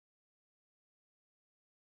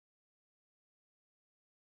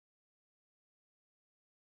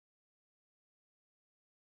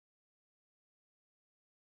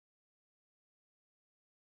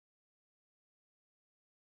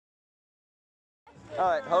All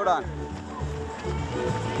right, hold on.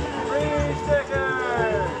 Free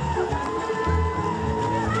stickers!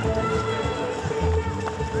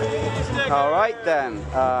 Free stickers! All right then.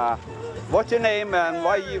 What's your name and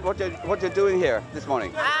what you're doing here this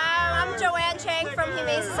morning? I'm Joanne Chang from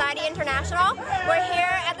Humane Society International. We're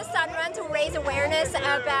here at the Sun Run to raise awareness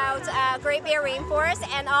about Great Bear Rainforest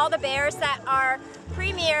and all the bears that our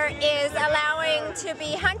Premier is allowing to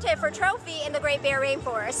be hunted for trophy in the Great Bear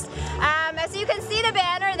Rainforest. As you can see the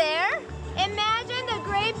banner there, imagine the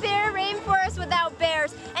Great Bear Rainforest without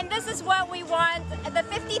bears. And this is what we want the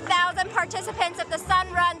 50,000 participants of the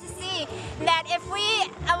Sun Run to see, that if we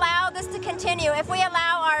allow this to continue, if we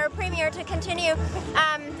allow our Premier to continue,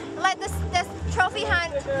 let this trophy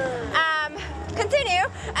hunt continue,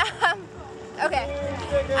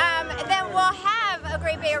 then we'll have a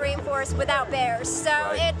Great Bear Rainforest without bears. So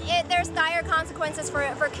there's dire consequences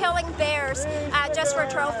for killing bears just for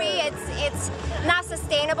trophy. It's not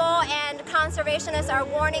sustainable, and conservationists are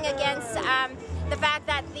warning against the fact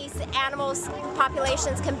that these animals'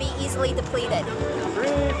 populations can be easily depleted.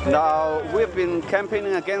 Now, we've been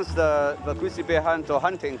campaigning against the grizzly bear hunt or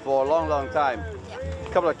hunting for a long, long time. A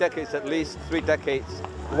couple of decades at least, 3 decades.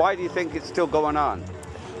 Why do you think it's still going on?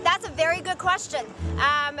 That's a very good question.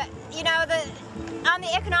 You know, on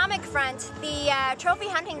the economic front, the trophy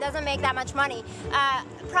hunting doesn't make that much money.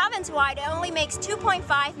 Province-wide, it only makes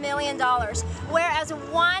 $2.5 million, whereas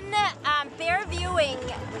one bear viewing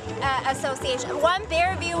one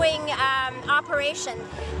bear viewing operation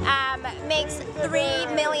makes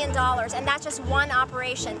 $3 million, and that's just one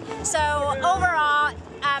operation. So overall,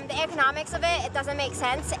 the economics of it doesn't make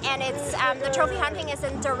sense, and it's the trophy hunting is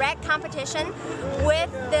in direct competition with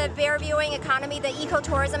the bear viewing economy, the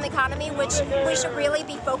ecotourism economy, which we should really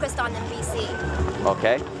be focused on in BC.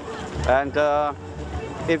 Okay, and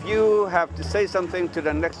if you have to say something to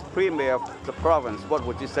the next Premier of the province, what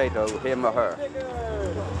would you say to him or her?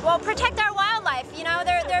 Well, protect our wildlife. You know,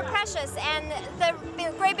 they're precious, and the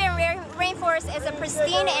Great Bear Rainforest is a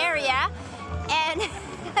pristine area, and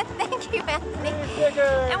thank you, Anthony.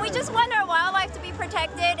 And we just want our wildlife to be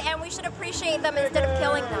protected, and we should appreciate them instead of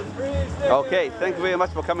killing them. Okay, thank you very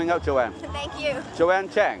much for coming out, Joanne. Thank you. Joanne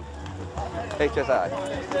Chang, HSI.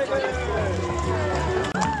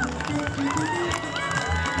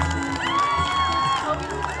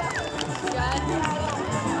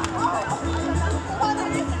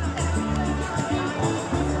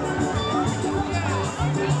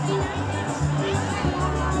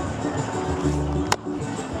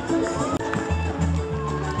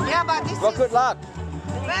 Yeah, but this Well, good luck.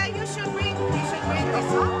 well, you should bring this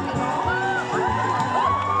up, you know.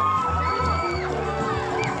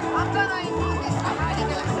 I'm gonna include this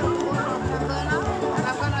article and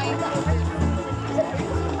I'm gonna include it.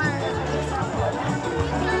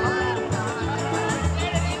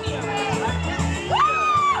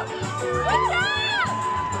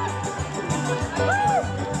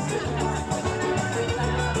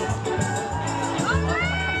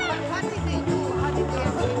 What did they do? How did they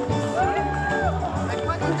like,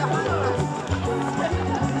 what is the hunt?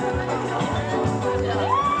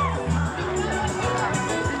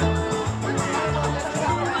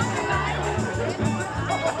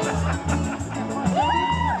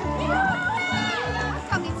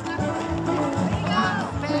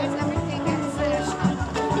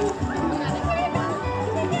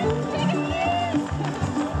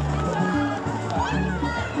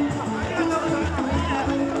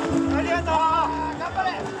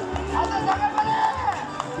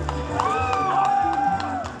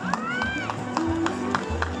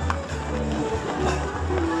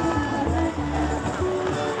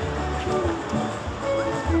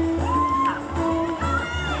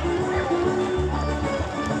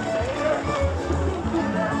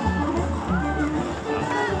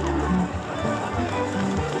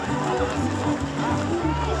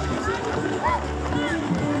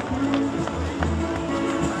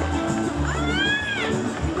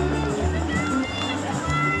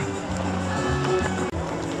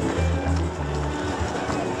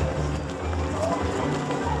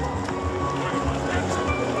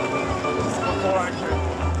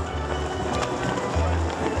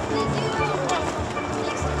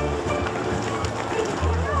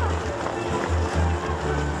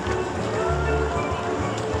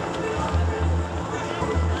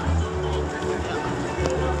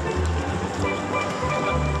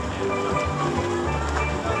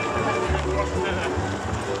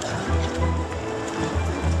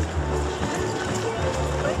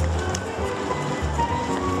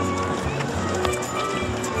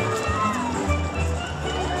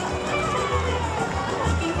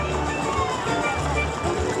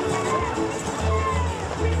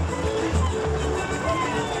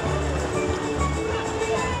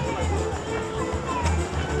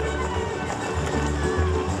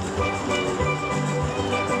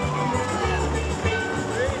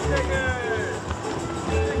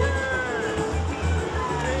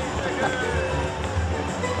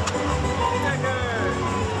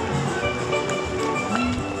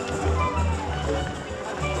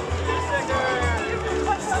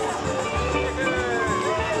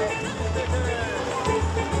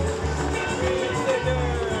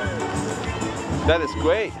 That is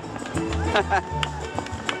great.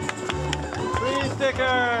 3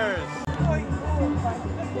 stickers.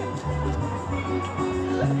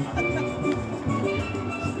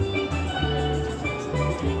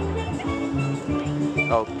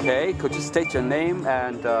 Okay, could you state your name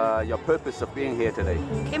and your purpose of being here today?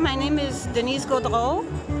 Okay, my name is Denise Gaudreau.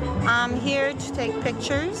 I'm here to take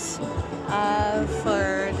pictures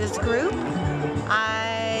for this group.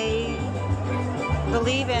 I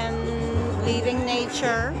believe in leaving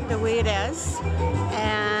nature the way it is,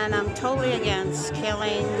 and I'm totally against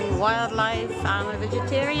killing wildlife. I'm a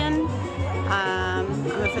vegetarian. I'm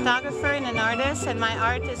a photographer and an artist, and my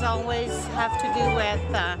art is always have to do with,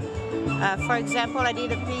 for example, I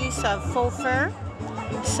did a piece of faux fur.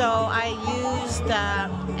 So I used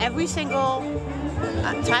every single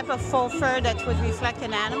type of faux fur that would reflect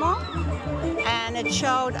an animal, and it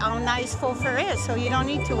showed how nice faux fur is. So you don't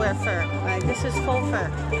need to wear fur. Right? This is faux fur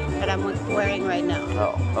that I'm wearing right now.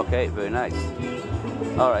 Oh, okay, very nice.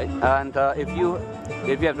 All right, and if you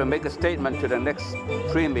have to make a statement to the next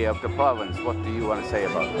premier of the province, what do you want to say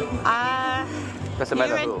about it? Doesn't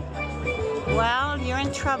matter who. Well, you're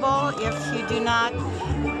in trouble if you do not.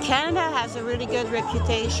 Canada has a really good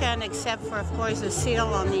reputation, except for, of course, the seal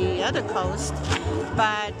on the other coast.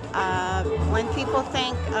 But when people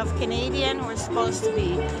think of Canadian, we're supposed to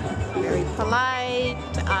be very polite.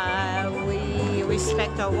 We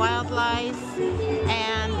respect our wildlife.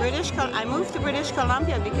 And I moved to British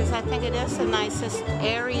Columbia because I think it is the nicest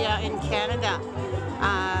area in Canada.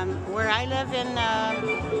 Where I live in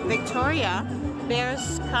Victoria,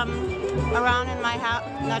 bears come around in my house,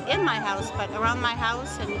 not in my house, but around my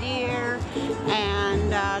house, and deer,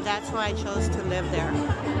 and that's why I chose to live there.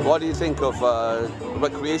 What do you think of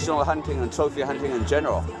recreational hunting and trophy hunting in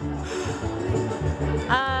general?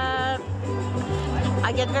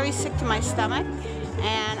 I get very sick to my stomach,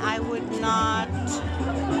 and I would not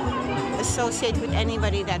associate with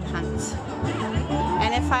anybody that hunts.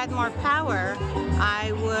 And if I had more power,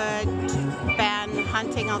 I would ban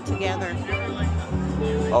hunting altogether.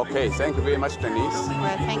 Okay, thank you very much, Denise.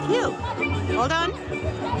 Well, thank you. Hold on.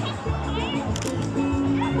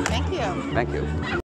 Thank you. Thank you.